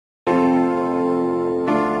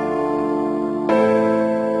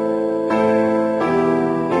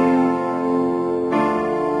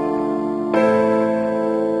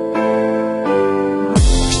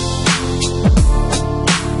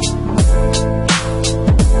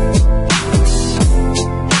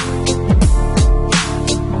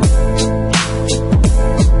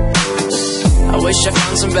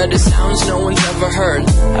making better sounds no one's ever heard.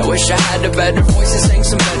 I wish I had a better voice and sang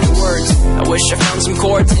some better words. I wish I found some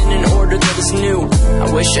chords in an order that is new.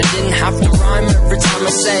 I wish I didn't have to rhyme every time I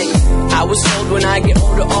sang. I was told when I get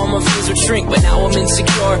older all my fears would shrink, but now I'm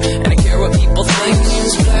insecure and I care what people think. My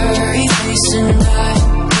name's Blurry Face and I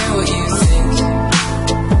care what you think.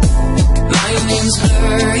 My name's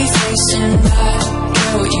Blurry Face and I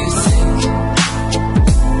care what you think.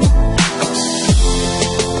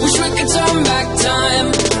 Wish we could turn back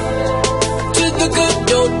time to the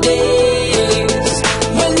good old days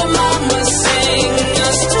when the mama sang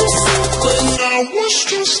us to sleep, but now we're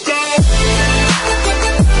stressed out.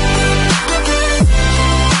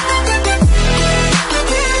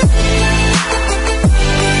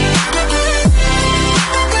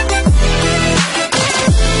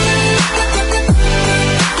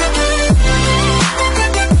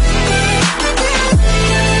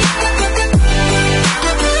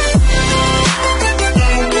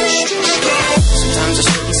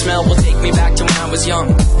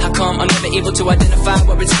 Young. How come I'm never able to identify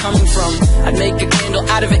where it's coming from? I'd make a candle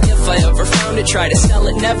out of it if I ever found it. Try to sell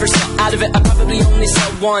it, never sell out of it. I probably only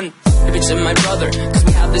sell one. Maybe it's in my brother, cause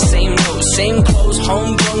we have the same nose, same clothes,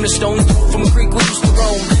 homegrown, a stone's throw from a creek we used to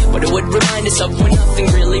roam. But it would remind us of when nothing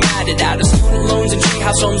really mattered. Out of student loans and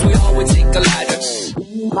treehouse homes, we all would take a ladder.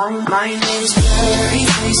 My name's Blurry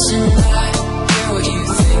Face and I care what you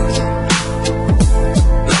think.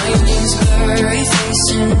 My name's Blurry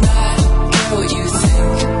Face and I what you think.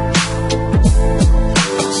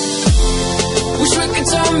 Wish we could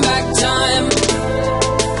turn back time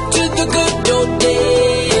to the good old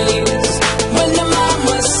days when the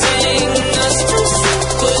mama sang us to sleep,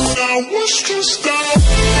 but now we're stressed out.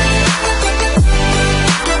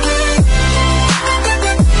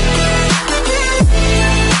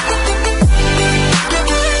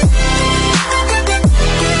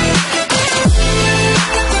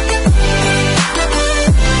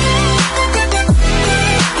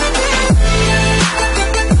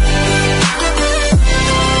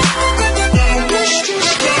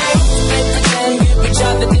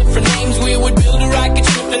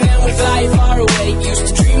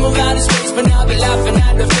 But now they're laughing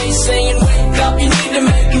at the face, saying, wake up, you need to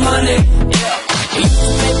make money. Yeah. We used to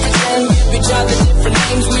play pretend, give each other different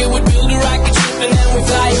names. We would build a rocket ship and then we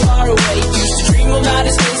fly far away. Used to dream of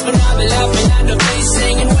outer space, but now they're laughing at the face,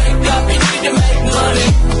 saying, wake up, you need to make money.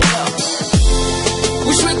 Yeah.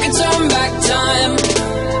 Wish we could turn back time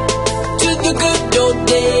to the good old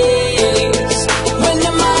days when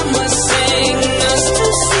the mama sang us to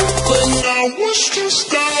sleep, but now we're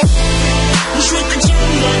stressed out. Wish we could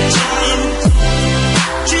turn back time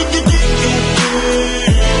to the good old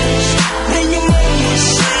days when the mama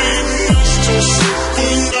sang us to sleep,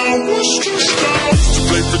 but now we're stressed out.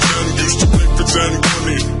 Used to play pretend,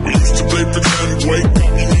 money. We used to play pretend, wake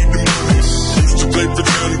up, you need the money. Used to play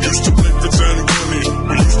pretend, money.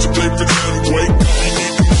 We used to play pretend, wake up, you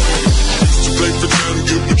need the money. Used to play pretend,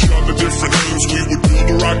 give each other different names. We would build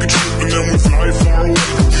a rocket ship and then we fly far away.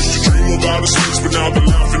 Used to dream of outer space, but now they're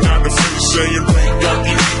laughing at the face, saying, wake up,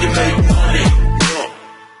 you need to make money. Yeah.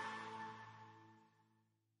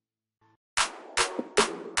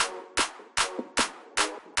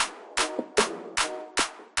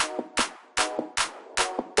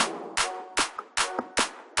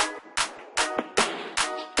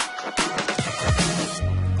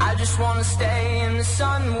 I just wanna stay in the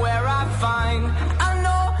sun where I find, I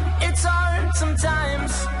know it's hard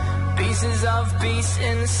sometimes. Pieces of peace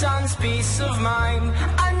in the sun's peace of mind.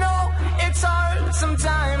 I know it's hard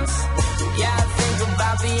sometimes. Yeah, I think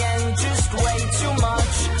about the end just way too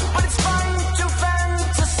much, but it's fun to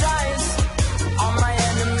fantasize. All my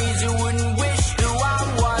enemies, you wouldn't wish who I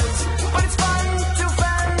was, but it's fun to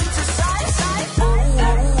fantasize. Oh,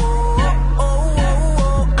 oh, oh, oh, oh,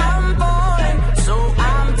 oh, I'm bored, so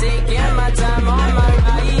I'm taking my time on my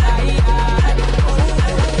ride.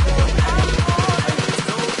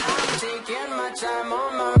 Time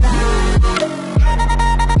on my ride.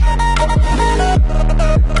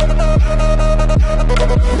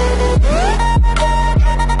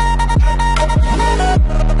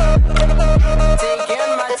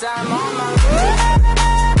 Taking my time on my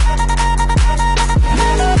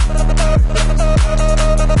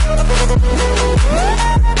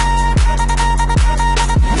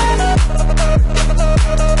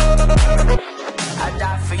I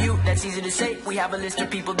die for you, that's easy to say. We have a list of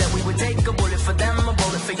people that we would take. A bullet for them, a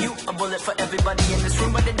bullet for you, a bullet for everybody in this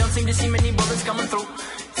room. But they don't seem to see many bullets coming through.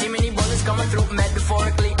 See many bullets coming through.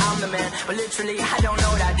 Metaphorically, I'm the man, but literally, I don't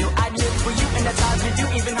know what I do. I live for you, and that's hard to do.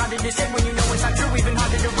 Even harder to say when you know it's not true. Even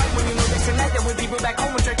harder to write when you know that you're mad. There were people back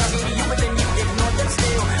home who tried talking to you, but then you ignore them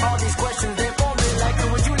still. All these questions, they're forming like, who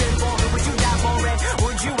would you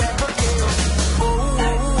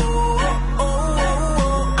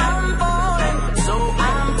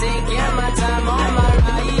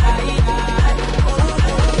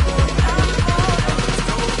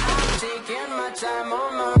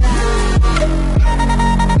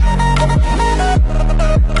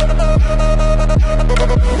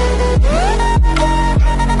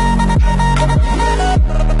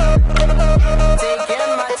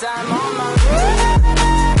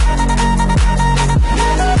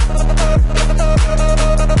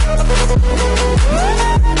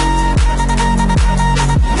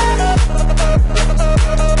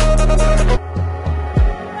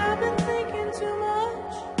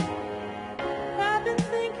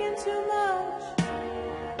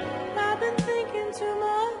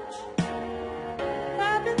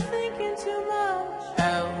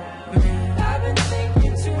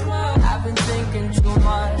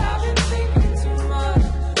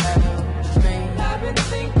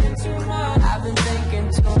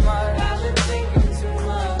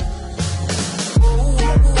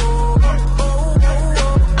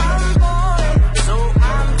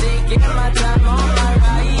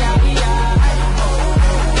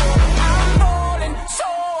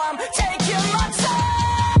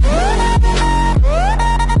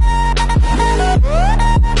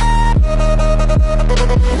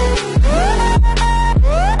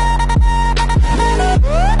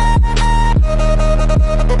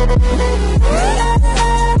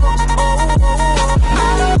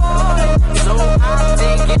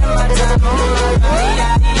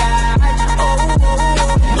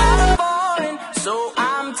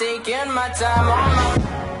my time on my...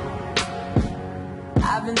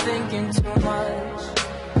 I've been thinking too much.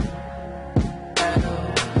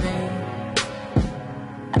 Help me.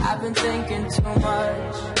 I've been thinking too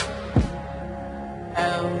much.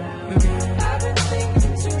 Help me.